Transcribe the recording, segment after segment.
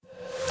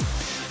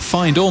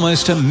fined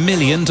almost $1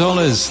 million.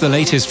 The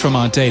latest from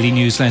our daily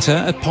newsletter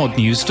at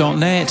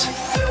podnews.net.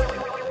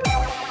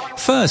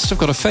 First, I've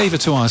got a favour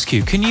to ask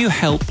you. Can you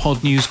help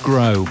Pod News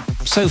grow?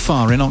 So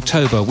far in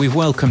October, we've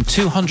welcomed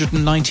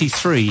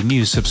 293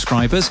 new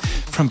subscribers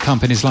from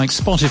companies like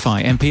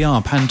Spotify,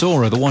 NPR,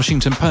 Pandora, The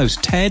Washington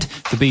Post, TED,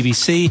 the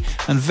BBC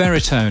and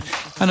Veritone.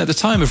 And at the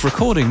time of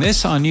recording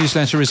this, our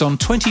newsletter is on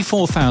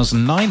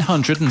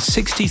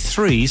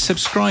 24,963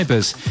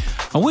 subscribers.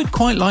 I would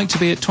quite like to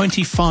be at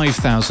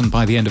 25,000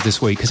 by the end of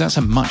this week, because that's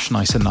a much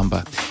nicer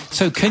number.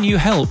 So can you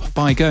help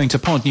by going to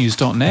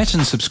podnews.net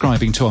and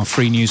subscribing to our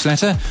free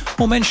newsletter,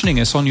 or mentioning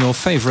us on your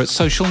favourite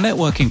social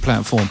networking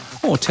platform,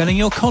 or telling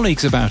your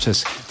colleagues about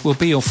us? We'll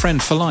be your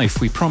friend for life,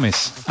 we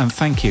promise. And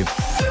thank you.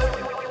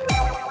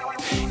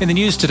 In the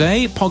news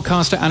today,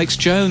 podcaster Alex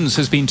Jones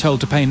has been told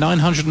to pay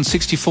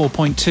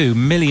 $964.2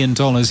 million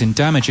in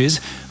damages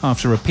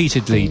after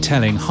repeatedly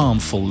telling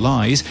harmful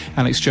lies.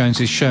 Alex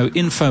Jones's show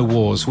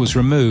InfoWars was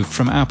removed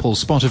from Apple,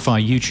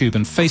 Spotify, YouTube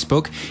and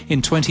Facebook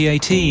in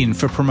 2018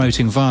 for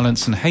promoting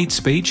violence and hate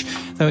speech,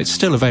 though it's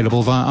still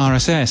available via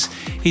RSS.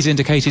 He's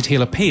indicated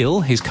he'll appeal.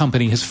 His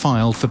company has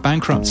filed for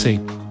bankruptcy.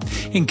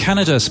 In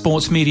Canada,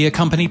 sports media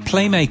company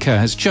Playmaker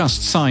has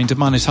just signed a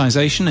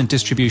monetization and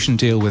distribution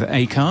deal with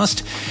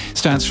Acast.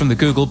 Stats from the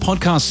Google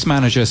Podcasts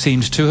manager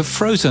seemed to have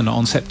frozen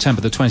on September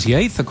the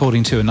 28th,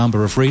 according to a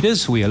number of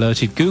readers. We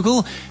alerted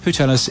Google, who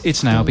tell us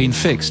it's now been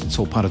fixed. It's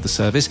all part of the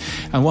service.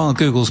 And while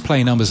Google's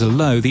play numbers are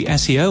low, the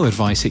SEO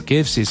advice it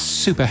gives is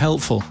super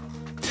helpful.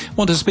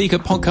 Want to speak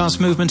at Podcast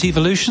Movement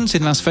Evolutions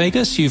in Las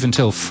Vegas? You've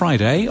until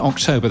Friday,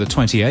 October the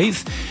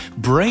 28th.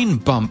 Brain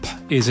Bump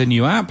is a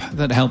new app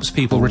that helps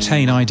people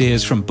retain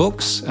ideas from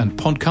books and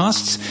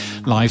podcasts.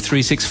 Live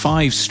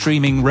 365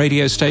 streaming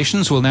radio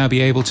stations will now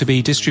be able to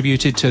be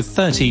distributed to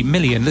 30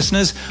 million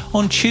listeners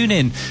on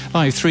TuneIn.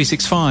 Live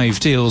 365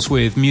 deals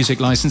with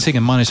music licensing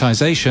and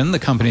monetization. The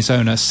company's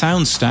owner,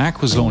 SoundStack,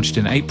 was launched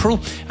in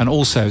April and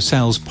also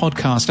sells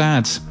podcast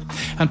ads.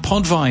 And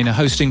Podvine, a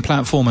hosting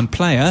platform and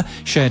player,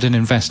 shared an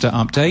investor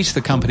update.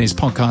 The company's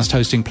podcast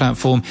hosting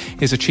platform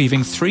is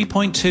achieving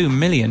 3.2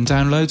 million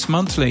downloads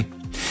monthly.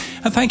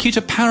 And thank you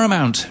to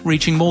Paramount,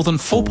 reaching more than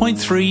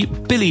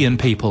 4.3 billion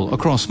people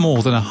across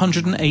more than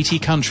 180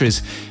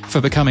 countries, for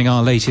becoming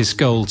our latest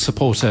gold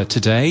supporter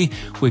today.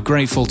 We're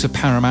grateful to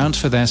Paramount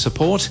for their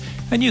support,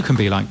 and you can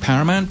be like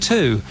Paramount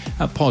too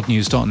at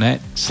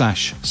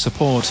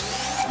podnews.net/support.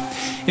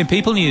 In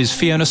People News,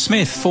 Fiona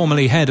Smith,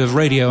 formerly head of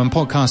radio and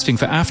podcasting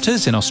for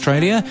AFTRS in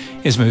Australia,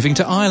 is moving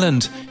to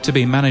Ireland to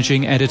be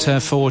managing editor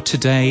for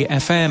Today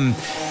FM.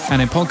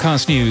 And in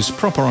podcast news,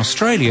 Proper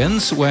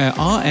Australians wear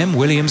R.M.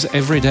 Williams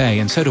every day,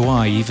 and so do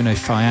I, even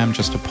if I am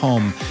just a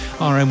POM.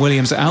 R.M.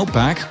 Williams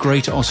Outback,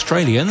 Great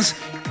Australians,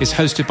 is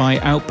hosted by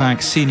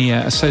Outback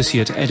Senior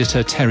Associate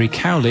Editor Terry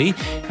Cowley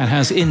and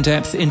has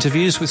in-depth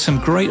interviews with some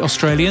great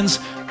Australians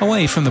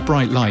away from the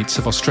bright lights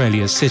of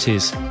Australia's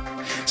cities.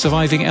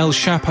 Surviving El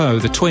Chapo,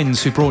 the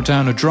twins who brought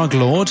down a drug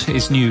lord,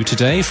 is new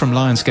today from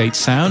Lionsgate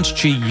Sound,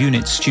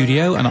 G-Unit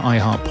Studio and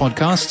iHeart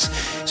Podcasts,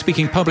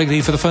 speaking publicly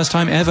for the first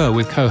time ever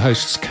with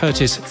co-hosts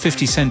Curtis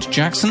 50 Cent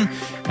Jackson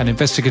and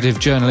investigative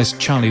journalist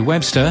Charlie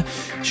Webster.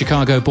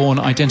 Chicago-born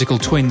identical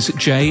twins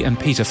Jay and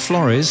Peter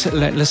Flores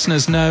let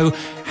listeners know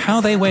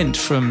how they went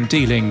from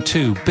dealing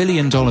 $2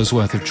 billion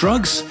worth of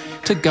drugs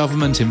to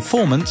government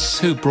informants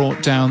who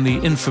brought down the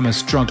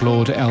infamous drug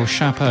lord El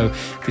Chapo.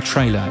 The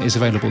trailer is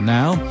available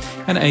now.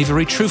 And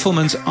Avery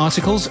Trufelman's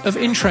Articles of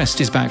Interest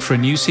is back for a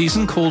new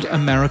season called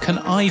American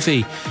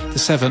Ivy. The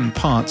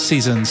 7-part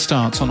season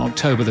starts on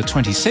October the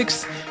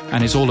 26th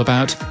and is all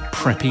about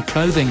preppy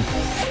clothing.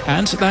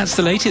 And that's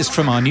the latest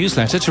from our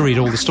newsletter. To read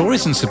all the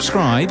stories and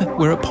subscribe,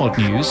 we're at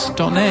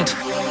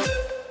podnews.net.